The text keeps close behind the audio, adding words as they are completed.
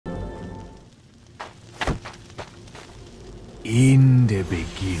In the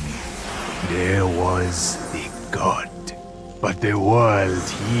beginning, there was the god. But the world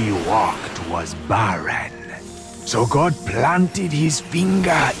he walked was barren. So God planted his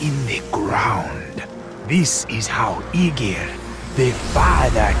finger in the ground. This is how Yggr, the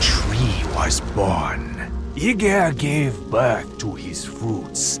father tree, was born. Yggr gave birth to his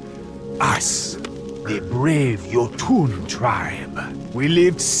fruits. Us, the brave Yotun tribe. We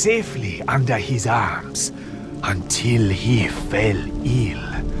lived safely under his arms until he fell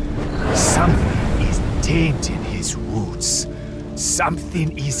ill. Something is tainting his roots.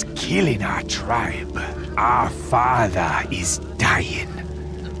 Something is killing our tribe. Our father is dying.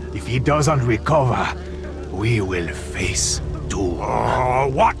 If he doesn't recover, we will face doom. Oh,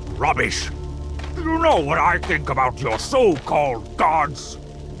 what rubbish! You know what I think about your so-called gods?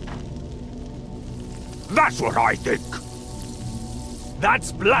 That's what I think.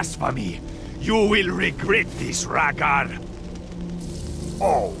 That's blasphemy. You will regret this, Ragnar.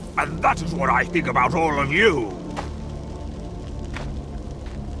 Oh, and that is what I think about all of you.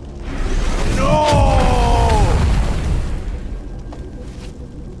 No!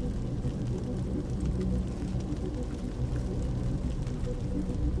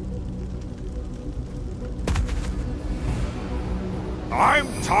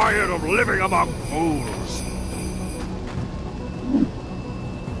 I'm tired of living among fools.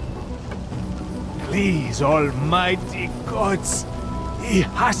 Please, almighty gods, he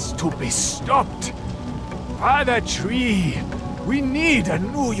has to be stopped. Father Tree, we need a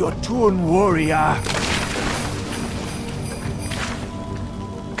new Yotun warrior.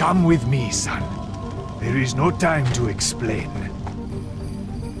 Come with me, son. There is no time to explain.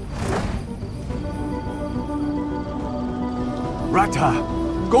 Rata,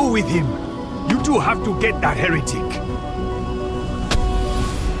 go with him. You two have to get that heretic.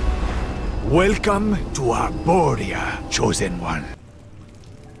 Welcome to Arboria, chosen one.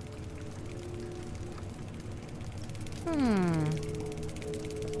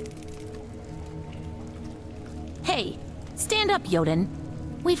 Hey, stand up, Yotun.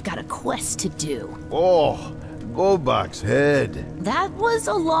 We've got a quest to do. Oh, go back's head. That was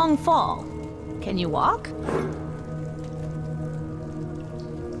a long fall. Can you walk?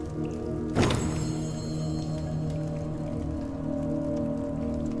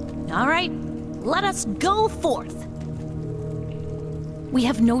 All right, let us go forth. We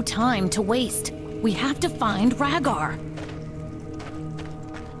have no time to waste. We have to find Ragnar.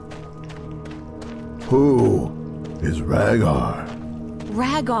 Who is Ragnar?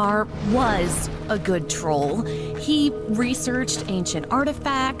 Ragnar was a good troll. He researched ancient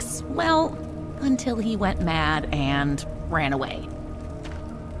artifacts, well, until he went mad and ran away.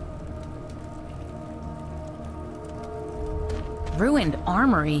 Ruined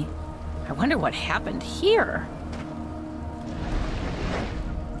armory. I wonder what happened here.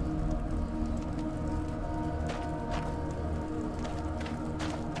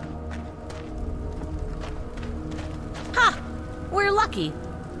 Ha! We're lucky.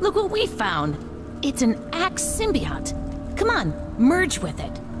 Look what we found. It's an axe symbiote. Come on, merge with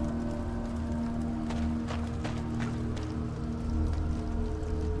it.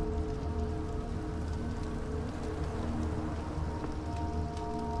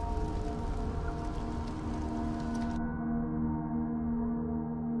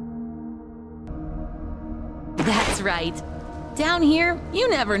 That's right. Down here, you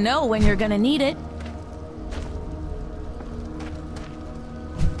never know when you're gonna need it.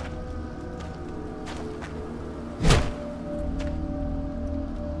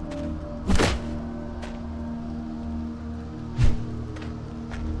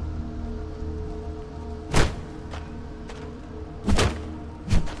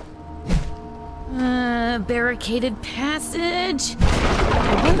 Barricaded passage.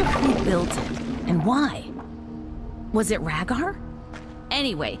 I wonder who built it and why. Was it Ragnar?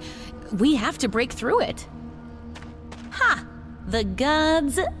 Anyway, we have to break through it. Ha! The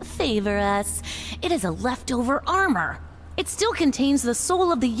gods favor us. It is a leftover armor. It still contains the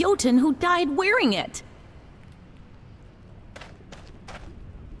soul of the Yotun who died wearing it.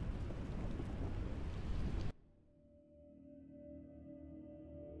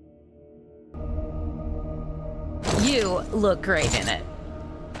 You look great in it.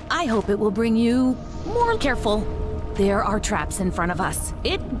 I hope it will bring you more careful. There are traps in front of us.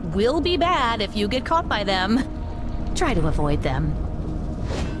 It will be bad if you get caught by them. Try to avoid them.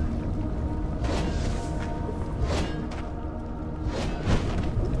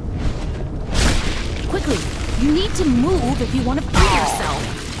 Quickly, you need to move if you want to free yourself.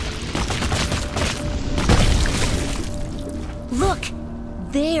 Look,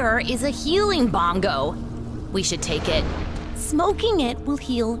 there is a healing bongo. We should take it. smoking it will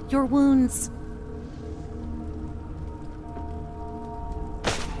heal your wounds.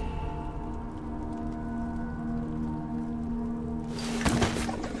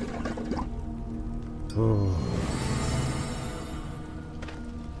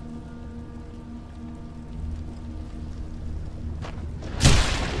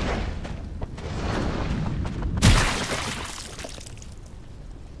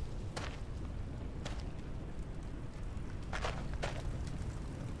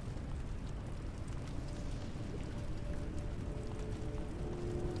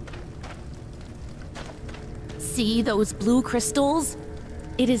 See those blue crystals?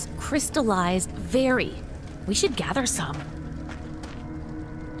 It is crystallized Veri. We should gather some.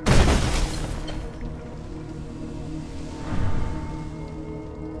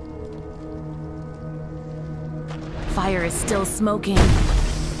 Fire is still smoking.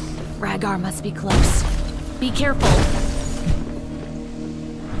 Rhaegar must be close. Be careful.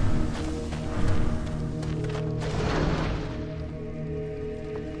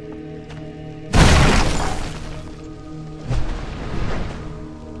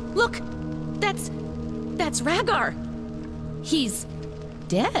 Look! That's Rhaegar! He's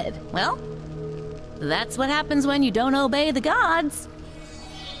dead. Well, that's what happens when you don't obey the gods.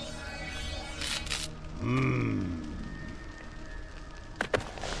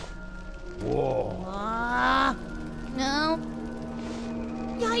 Whoa. No.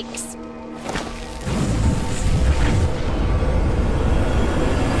 Yikes!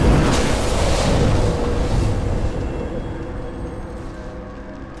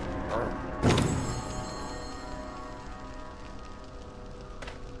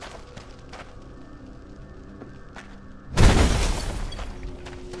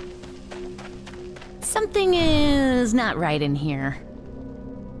 Something is not right in here.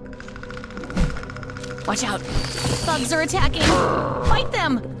 Watch out! Bugs are attacking! Fight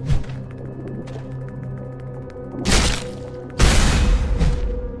them!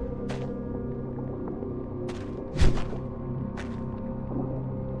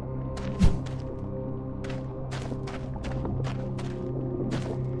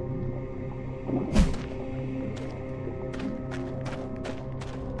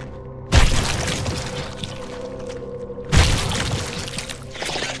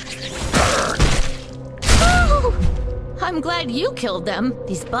 I'm glad you killed them.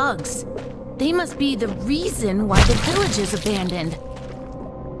 These bugs. They must be the reason why the village is abandoned.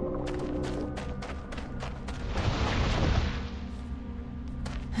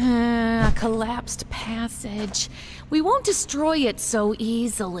 A collapsed passage. We won't destroy it so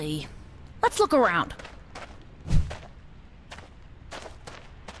easily. Let's look around.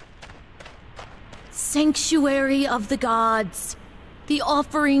 Sanctuary of the gods. The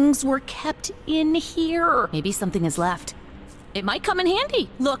offerings were kept in here. Maybe something is left. It might come in handy.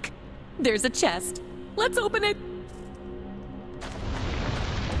 Look, there's a chest. Let's open it.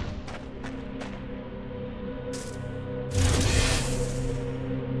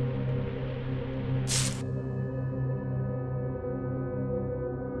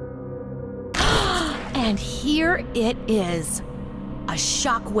 And here it is. A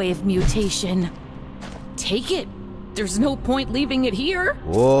shockwave mutation. Take it. There's no point leaving it here.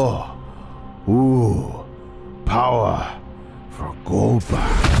 Whoa. Ooh. Power for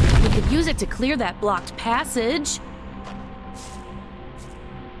Goldback. We could use it to clear that blocked passage.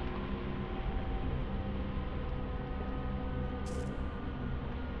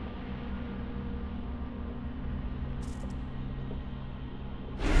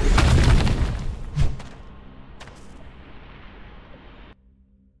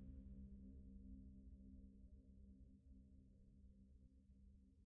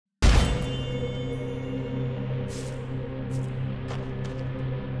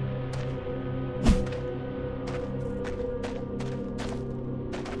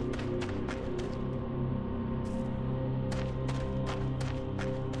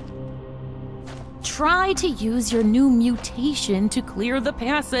 Try to use your new mutation to clear the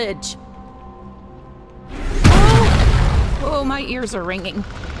passage. Oh, my ears are ringing.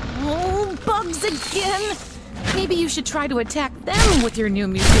 Oh, bugs again! Maybe you should try to attack them with your new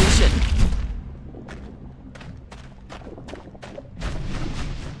mutation.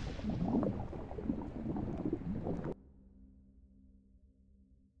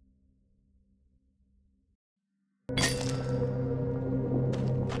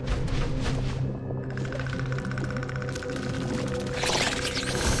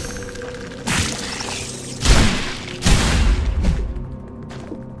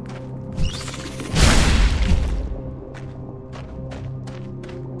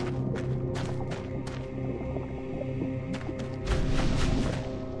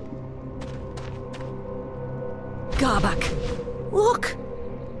 Gabak, look!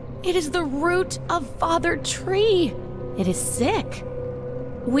 It is the root of Father Tree. It is sick.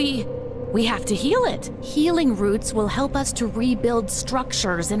 We have to heal it. Healing roots will help us to rebuild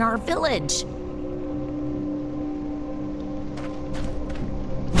structures in our village.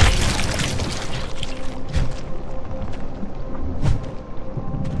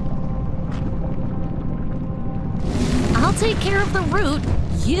 I'll take care of the root.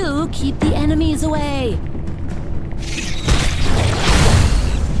 You keep the enemies away.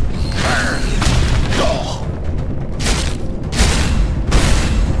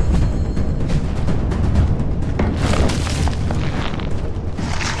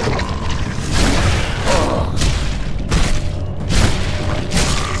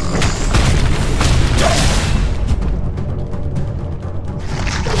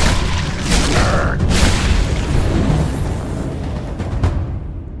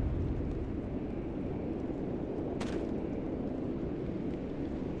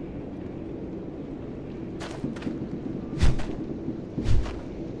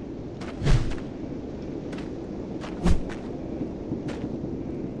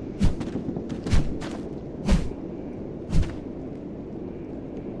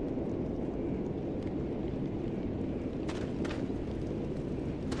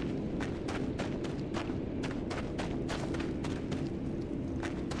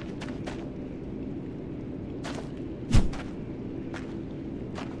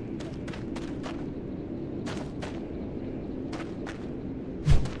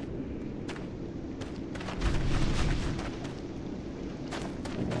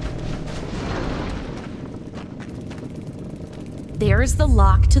 There's the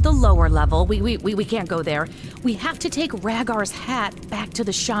lock to the lower level. We can't go there. We have to take Raggar's hat back to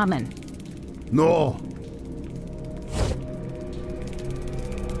the shaman. No.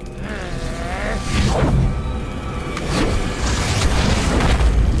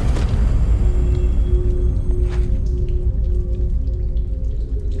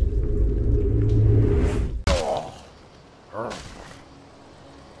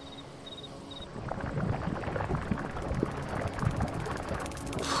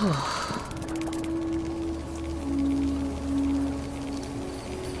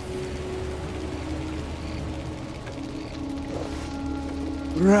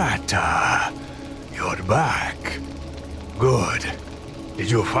 Rata, you're back. Good. Did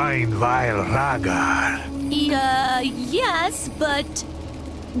you find Vile Raggar? Yes, but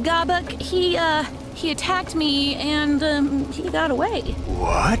Gabak, he attacked me and, he got away.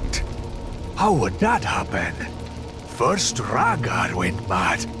 What? How would that happen? First Raggar went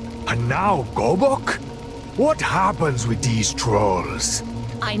mad, and now Gobok? What happens with these trolls?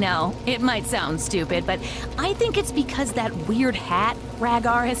 I know, it might sound stupid, but I think it's because that weird hat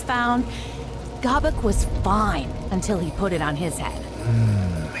Raggar has found. Gabak was fine until he put it on his head.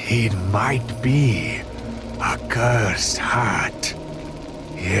 It might be a cursed hat.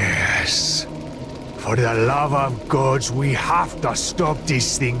 Yes. For the love of gods, we have to stop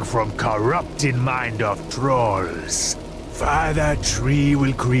this thing from corrupting mind of trolls. Father Tree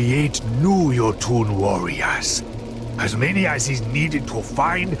will create new Yotun warriors. As many as is needed to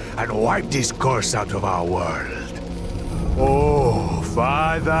find and wipe this curse out of our world. Oh,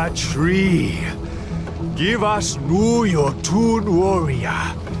 Father Tree, give us new Yotun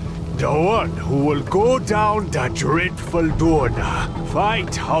warrior. The one who will go down the dreadful Durnar,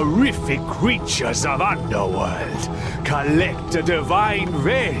 fight horrific creatures of underworld, collect the divine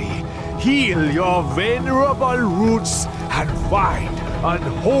Veri, heal your venerable roots, and find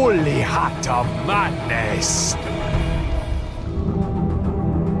unholy heart of madness.